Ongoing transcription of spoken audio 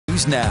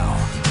news now.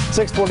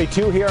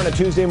 6:42 here on a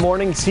Tuesday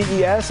morning.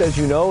 CES, as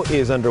you know,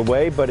 is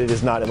underway, but it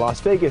is not in Las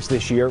Vegas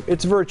this year.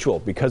 It's virtual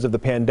because of the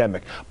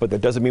pandemic, but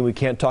that doesn't mean we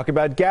can't talk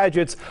about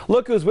gadgets.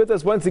 Look who's with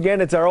us once again.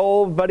 It's our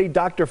old buddy,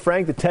 Dr.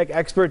 Frank, the tech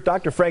expert.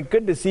 Dr. Frank,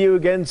 good to see you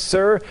again,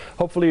 sir.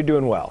 Hopefully you're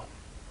doing well.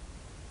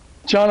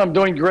 John, I'm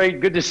doing great.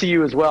 Good to see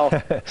you as well.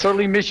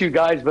 Certainly miss you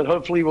guys, but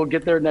hopefully we'll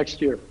get there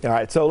next year. All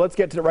right, so let's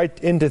get right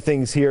into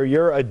things here.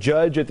 You're a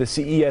judge at the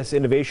CES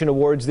Innovation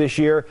Awards this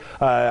year.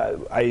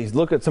 I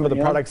look at some of the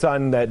products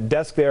on that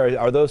desk there.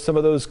 Are those some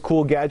of those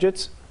cool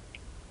gadgets?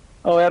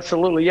 Oh,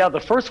 absolutely. Yeah, the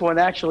first one,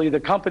 actually,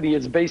 the company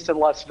is based in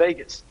Las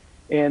Vegas,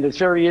 and it's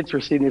very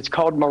interesting. It's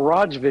called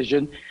Mirage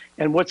Vision.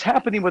 And what's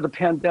happening with the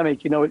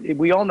pandemic, you know,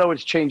 we all know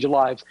it's changed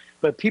lives,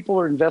 but people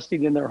are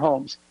investing in their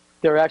homes.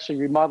 They're actually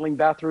remodeling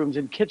bathrooms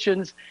and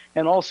kitchens,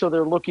 and also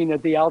they're looking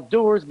at the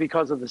outdoors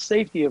because of the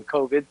safety of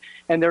COVID,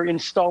 and they're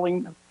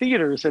installing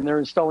theaters and they're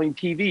installing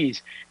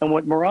TVs. And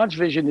what Mirage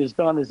Vision has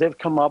done is they've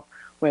come up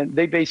when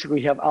they basically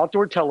have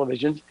outdoor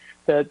televisions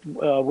that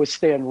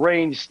withstand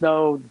rain,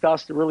 snow,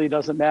 dust, it really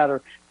doesn't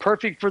matter.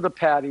 Perfect for the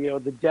patio,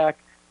 the deck,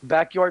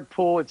 backyard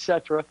pool,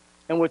 etc.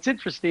 And what's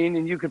interesting,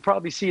 and you can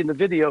probably see in the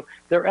video,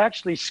 they're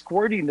actually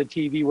squirting the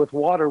TV with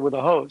water with a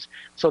hose.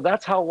 So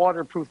that's how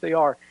waterproof they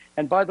are.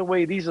 And by the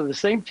way, these are the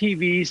same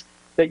TVs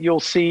that you'll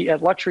see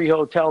at luxury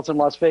hotels in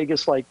Las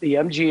Vegas, like the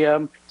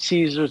MGM,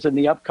 Caesars, and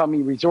the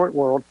upcoming Resort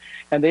World.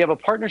 And they have a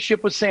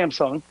partnership with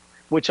Samsung,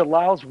 which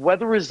allows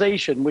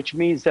weatherization, which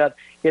means that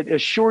it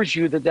assures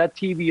you that that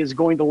TV is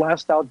going to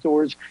last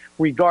outdoors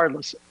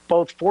regardless,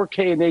 both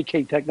 4K and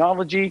 8K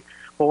technology.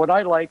 But what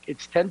I like,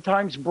 it's 10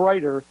 times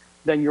brighter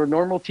than your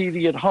normal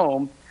TV at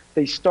home.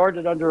 They start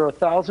at under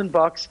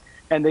 $1,000,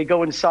 and they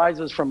go in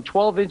sizes from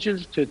 12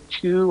 inches to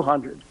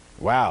 200.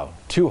 Wow,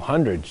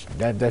 200.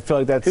 I feel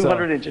like that's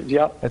 200 inches.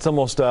 Yeah, that's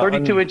almost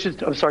 32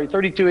 inches. I'm sorry,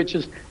 32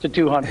 inches to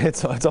 200.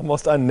 It's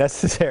almost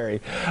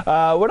unnecessary.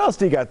 What else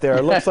do you got there?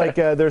 It looks like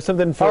there's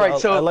something for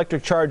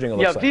electric charging.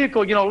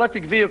 Vehicle. You know,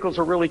 electric vehicles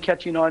are really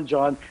catching on,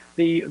 John.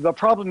 The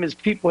problem is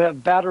people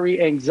have battery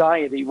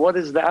anxiety. What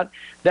is that?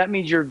 That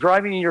means you're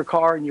driving in your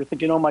car and you're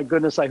thinking, oh my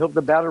goodness, I hope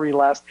the battery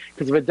lasts,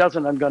 because if it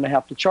doesn't, I'm going to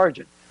have to charge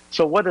it.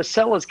 So what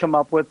Acela has come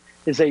up with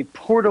is a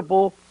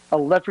portable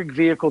electric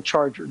vehicle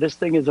charger. This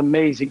thing is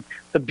amazing.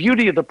 The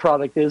beauty of the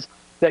product is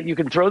that you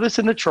can throw this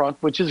in the trunk,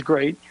 which is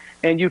great,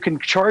 and you can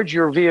charge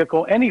your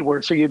vehicle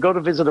anywhere. So you go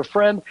to visit a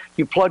friend,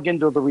 you plug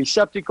into the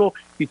receptacle,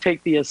 you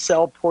take the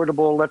Acela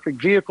portable electric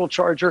vehicle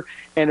charger,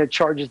 and it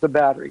charges the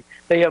battery.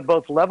 They have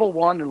both level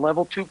 1 and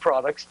level 2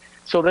 products.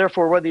 So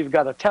therefore, whether you've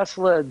got a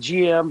Tesla, a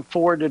GM,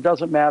 Ford, it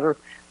doesn't matter.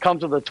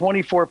 Comes with a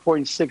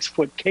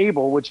 24.6-foot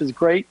cable, which is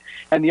great.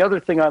 And the other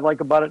thing I like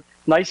about it,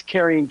 nice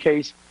carrying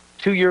case,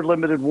 2-year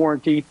limited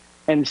warranty,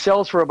 and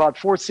sells for about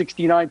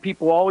 $469.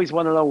 People always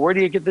want to know, where do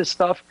you get this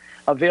stuff?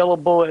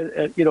 Available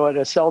at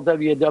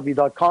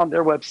acelaww.com,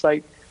 their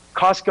website.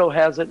 Costco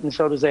has it, and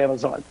so does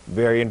Amazon.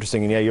 Very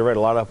interesting, and yeah, you're right. A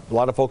lot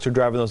of folks are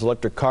driving those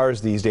electric cars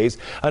these days.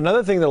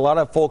 Another thing that a lot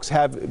of folks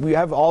have, we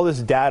have all this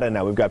data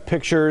now. We've got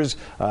pictures,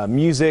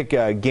 music,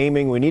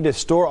 gaming. We need to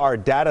store our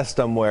data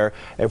somewhere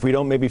if we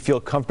don't maybe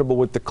feel comfortable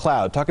with the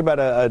cloud. Talk about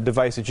a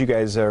device that you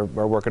guys are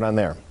working on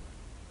there.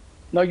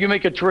 No, you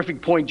make a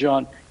terrific point,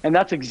 John, and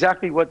that's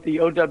exactly what the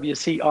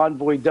OWC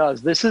Envoy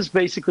does. This is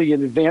basically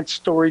an advanced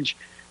storage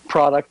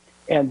product,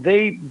 and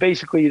they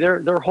basically,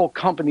 their whole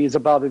company is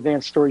about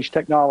advanced storage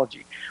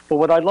technology. But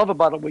what I love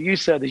about it, what you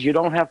said, is you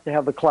don't have to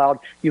have the cloud.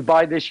 You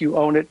buy this, you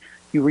own it,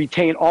 you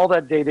retain all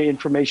that data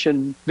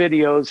information,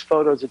 videos,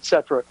 photos,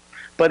 etc.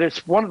 But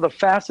it's one of the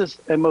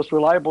fastest and most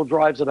reliable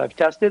drives that I've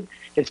tested.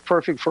 It's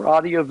perfect for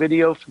audio,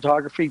 video,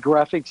 photography,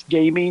 graphics,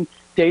 gaming,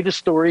 data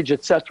storage,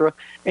 etc.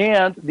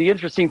 And the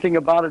interesting thing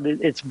about it,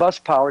 it's bus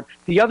powered.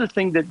 The other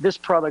thing that this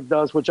product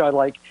does, which I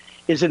like,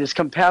 is it is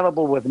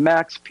compatible with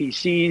Macs,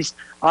 PCs,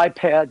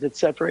 iPads,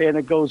 etc. And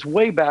it goes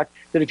way back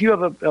that if you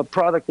have a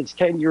product that's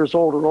 10 years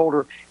old or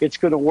older, it's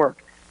going to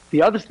work.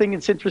 The other thing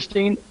that's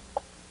interesting,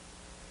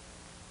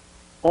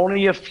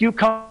 only a few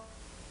companies,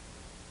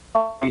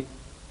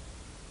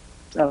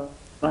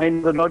 I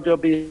know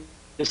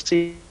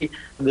WC,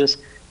 this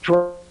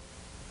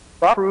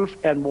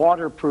drop-proof and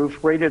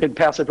waterproof, rated and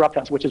pass a drop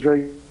test, which is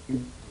very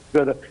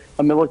good.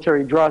 A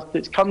military draw.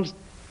 It comes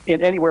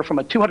in anywhere from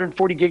a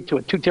 240 gig to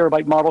a 2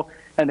 terabyte model,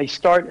 and they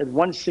start at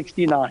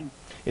 $169.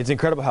 It's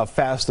incredible how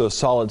fast those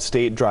solid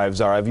state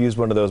drives are. I've used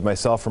one of those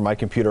myself for my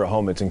computer at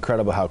home. It's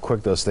incredible how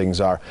quick those things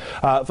are.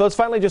 So let's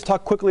finally just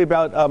talk quickly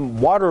about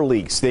water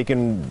leaks. They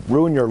can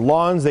ruin your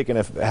lawns. They can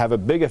have a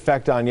big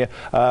effect on you.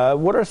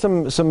 What are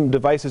some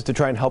devices to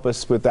try and help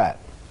us with that?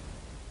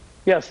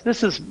 Yes,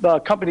 this is a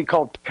company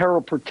called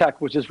Peril Protect,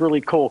 which is really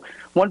cool.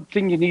 One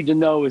thing you need to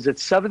know is that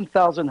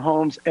 7,000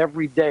 homes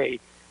every day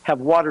have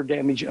water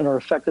damage and are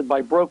affected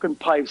by broken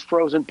pipes,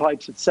 frozen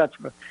pipes,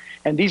 etc.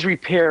 And these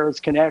repairs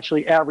can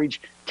actually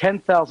average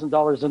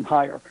 $10,000 and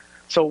higher.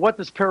 So what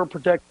does Peril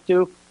Protect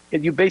do?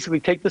 You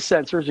basically take the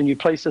sensors and you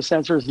place the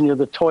sensors near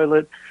the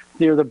toilet,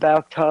 near the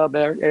bathtub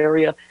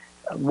area,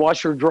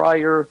 washer,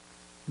 dryer,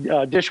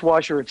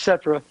 dishwasher,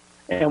 etc.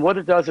 And what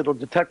it does, it'll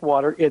detect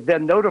water. It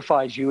then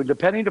notifies you, and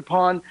depending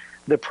upon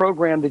the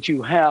program that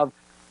you have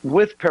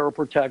with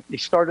ParaProtect, they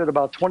start at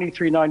about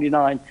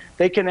 $23.99.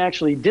 They can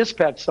actually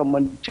dispatch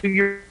someone to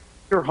your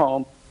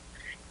home.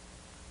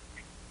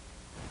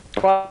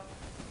 By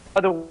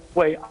the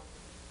way,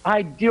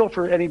 ideal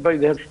for anybody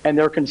that has, and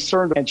they're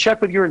concerned. And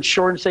check with your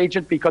insurance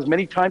agent, because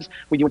many times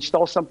when you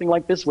install something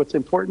like this, what's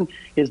important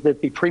is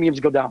that the premiums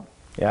go down.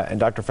 Yeah, and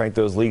Dr. Frank,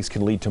 those leaks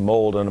can lead to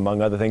mold and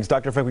among other things.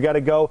 Dr. Frank, we got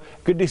to go.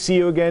 Good to see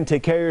you again.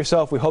 Take care of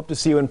yourself. We hope to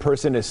see you in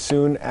person as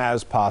soon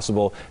as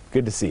possible.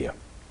 Good to see you.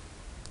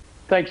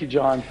 Thank you,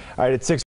 John. All right, it's 6.